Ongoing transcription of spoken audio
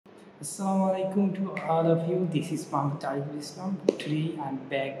Assalamualaikum to all of you. This is Tariqul Islam. Today I'm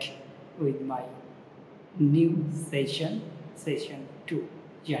back with my new session 2,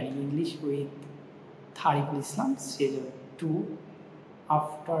 Learning English with Tariqul Islam, season 2.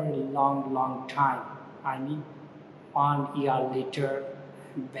 After a long time, I mean 1 year later,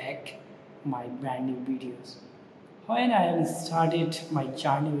 I'm back my brand new videos. When I have started my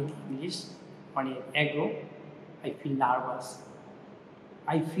journey with English 1 year ago, I feel nervous.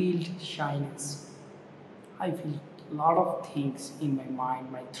 I feel shyness. I feel a lot of things in my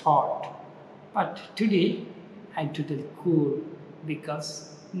mind, my thought. But today, I'm totally cool because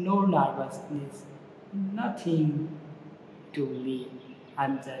no nervousness, nothing to leave.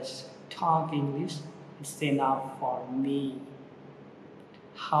 I'm just talk English. It's enough for me.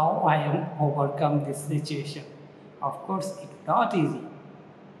 How I am overcome this situation? Of course, it's not easy.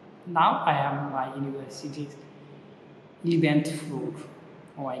 Now I am my university's 11th floor.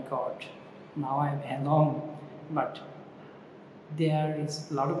 Oh my god, now I'm alone. But there is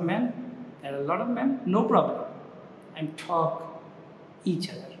a lot of men. There are a lot of men, no problem. I'm talk each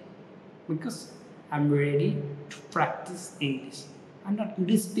other because I'm ready to practice English. I'm not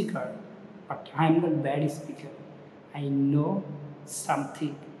good speaker, but I'm not bad speaker. I know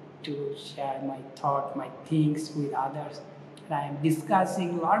something to share my thought, my things with others. And I am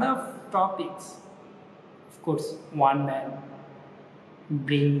discussing a lot of topics. Of course, one man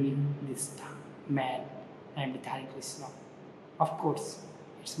bring me this man and Tariqul Islam. Of course,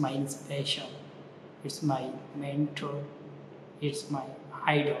 it's my inspiration, it's my mentor, it's my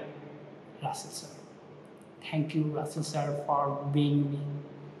idol, Russell sir. Thank you, Russell sir, for bringing me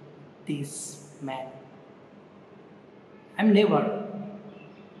this man. I'm never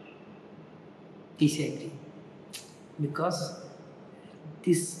disagree because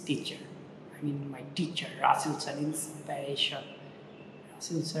this teacher, my teacher, Russell sir, inspiration.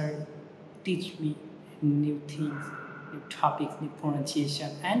 Russell sir teach me new things, new topics, new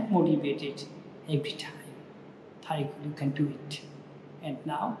pronunciation, and motivated every time. Tariq, you can do it. And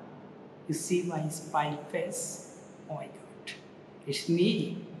now you see my smile face. Oh my God, it's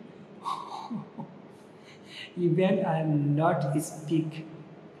me. Even I am not speak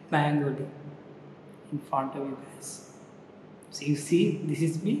Bengali in front of you guys. So you see, this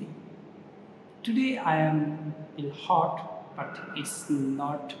is me. Today I am a little hot, but it's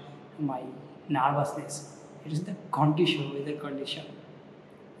not my nervousness. It is the condition, weather condition.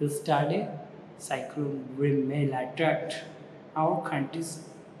 Yesterday, cyclone may attract our country's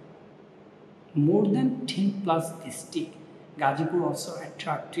more than 10 plus district. Gazipur also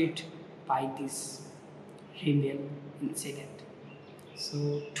attracted by this rain incident.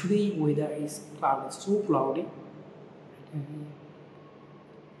 So today weather is cloudy, so cloudy.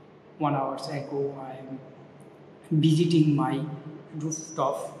 1 hour ago, I am visiting my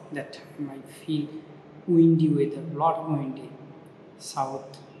rooftop. That time I feel windy weather, lot windy,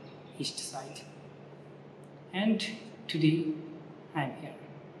 south east side. And today I am here.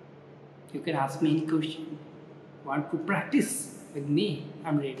 You can ask me any question. Want to practice with me?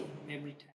 I'm ready every time.